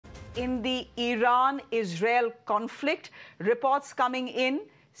in the Iran-Israel conflict. Reports coming in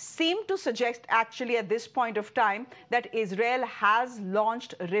seem to suggest actually at this point of time that Israel has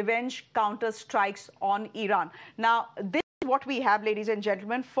launched revenge counter-strikes on Iran. Now, this is what we have, ladies and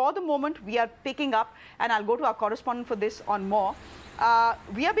gentlemen. For the moment, we are picking up, and I'll go to our correspondent for this on more.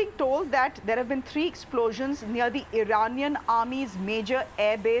 We are being told that there have been 3 explosions near the Iranian army's major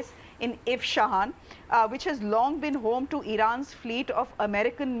air base in Isfahan, which has long been home to Iran's fleet of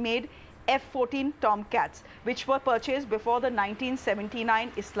American-made F-14 Tomcats, which were purchased before the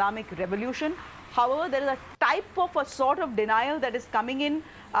 1979 Islamic Revolution. However, there is a type of a sort of denial that is coming in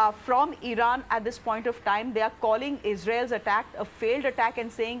from Iran at this point of time. They are calling Israel's attack a failed attack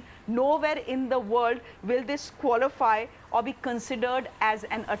and saying nowhere in the world will this qualify or be considered as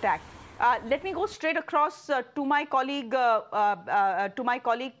an attack. Let me go straight across to my colleague,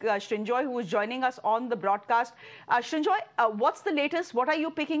 Srinjoy, who is joining us on the broadcast. Srinjoy, what's the latest? What are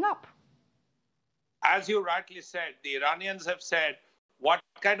you picking up? As you rightly said, the Iranians have said, what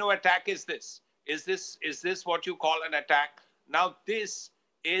kind of attack is this? Is this what you call an attack? Now, this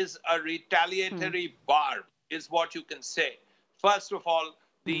is a retaliatory barb, is what you can say. First of all,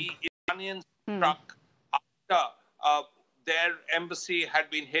 the Iranians struck after their embassy had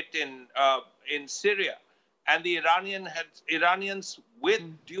been hit in Syria, and the Iranians, with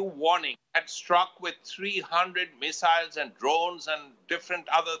due warning, had struck with 300 missiles and drones and different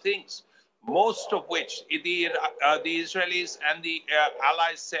other things, most of which the Israelis and the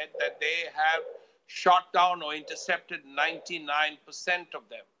allies said that they have shot down or intercepted 99% of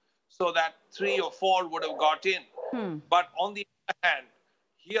them, so that 3 or 4 would have got in. But on the other hand,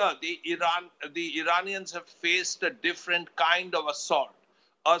 here the Iranians have faced a different kind of assault,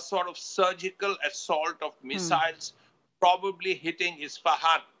 a sort of surgical assault of missiles, probably hitting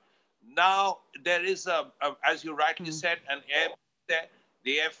Isfahan. Now there is as you rightly said, an air there.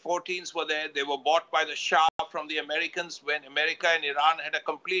 The F-14s were there. They were bought by the Shah from the Americans when America and Iran had a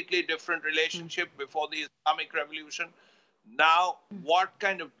completely different relationship before the Islamic Revolution. Now, what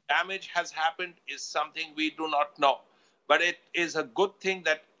kind of damage has happened is something we do not know. But it is a good thing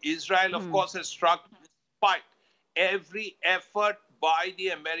that Israel, of course, has struck despite every effort by the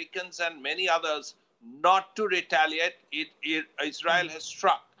Americans and many others not to retaliate. Israel has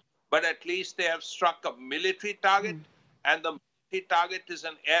struck, but at least they have struck a military target, and the target is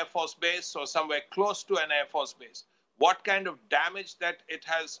an Air Force base or somewhere close to an Air Force base. What kind of damage that it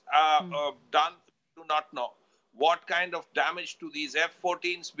has done, we do not know. What kind of damage to these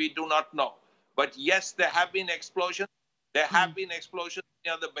F-14s, we do not know. But yes, there have been explosions. There have been explosions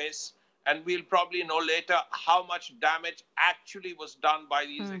near the base, and we'll probably know later how much damage actually was done by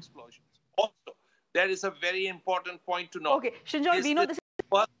these explosions. Also, there is a very important point to note. Okay, Srinjoy, we know this is the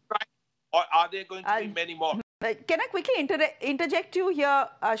first strike, or are there going to be many more? Can I quickly interject you here,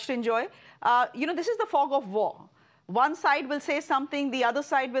 Srinjoy? You know, this is the fog of war. One side will say something, the other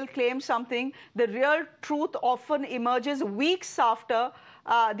side will claim something. The real truth often emerges weeks after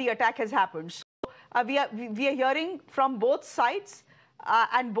the attack has happened. So we are hearing from both sides,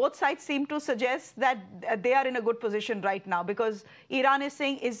 and both sides seem to suggest that they are in a good position right now, because Iran is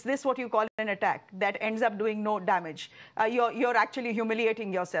saying, is this what you call an attack that ends up doing no damage? You're actually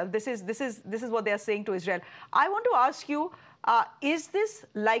humiliating yourself. This is what they are saying to Israel. I want to ask you, is this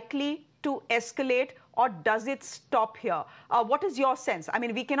likely to escalate, or does it stop here? What is your sense? I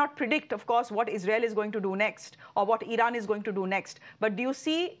mean, we cannot predict, of course, what Israel is going to do next or what Iran is going to do next. But do you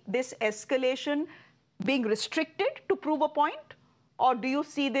see this escalation being restricted to prove a point? Or do you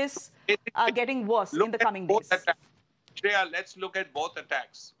see this getting worse in the coming days? Shreya, let's look at both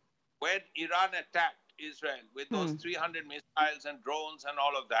attacks. When Iran attacked Israel with those 300 missiles and drones and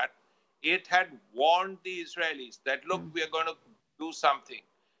all of that, it had warned the Israelis that, look, we are going to do something.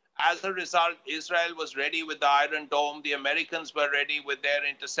 As a result, Israel was ready with the Iron Dome. The Americans were ready with their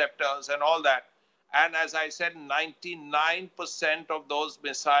interceptors and all that. And as I said, 99% of those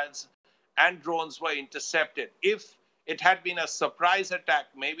missiles and drones were intercepted. If it had been a surprise attack,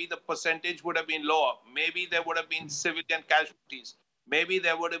 maybe the percentage would have been lower. Maybe there would have been civilian casualties. Maybe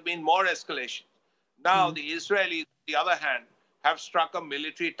there would have been more escalation. Now, the Israelis, on the other hand, have struck a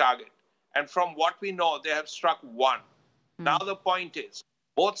military target. And from what we know, they have struck one. Now, the point is,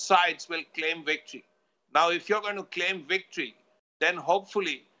 both sides will claim victory. Now, if you're going to claim victory, then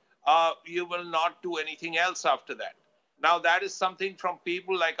hopefully you will not do anything else after that. Now, that is something from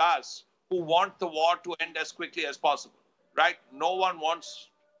people like us who want the war to end as quickly as possible, right? No one wants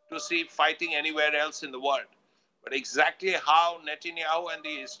to see fighting anywhere else in the world. But exactly how Netanyahu and the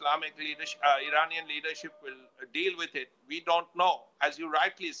Islamic leadership, Iranian leadership will deal with it, we don't know. As you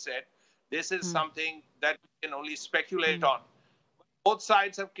rightly said, this is something that we can only speculate on. Both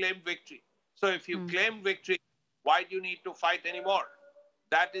sides have claimed victory. So if you claim victory, why do you need to fight anymore?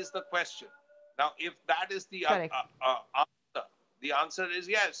 That is the question. Now, if that is the answer, the answer is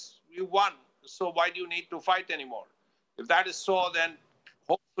yes, you won. So why do you need to fight anymore? If that is so, then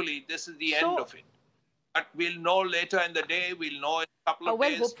hopefully this is the end of it. But we'll know later in the day, we'll know in a couple of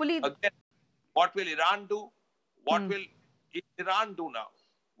days. Hopefully. Again, what will Iran do? What will Iran do now?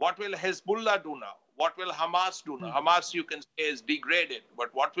 What will Hezbollah do now? What will Hamas do now? Hamas, you can say, is degraded.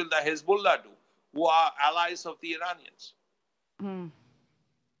 But what will the Hezbollah do, who are allies of the Iranians?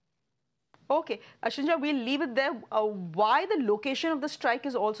 Okay, Shinjoy, we'll leave it there. Why the location of the strike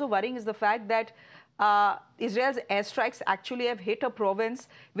is also worrying is the fact that Israel's airstrikes actually have hit a province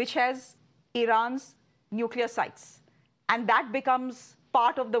which has Iran's nuclear sites. And that becomes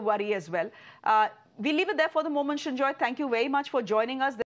part of the worry as well. We'll leave it there for the moment, Shinjoy. Thank you very much for joining us.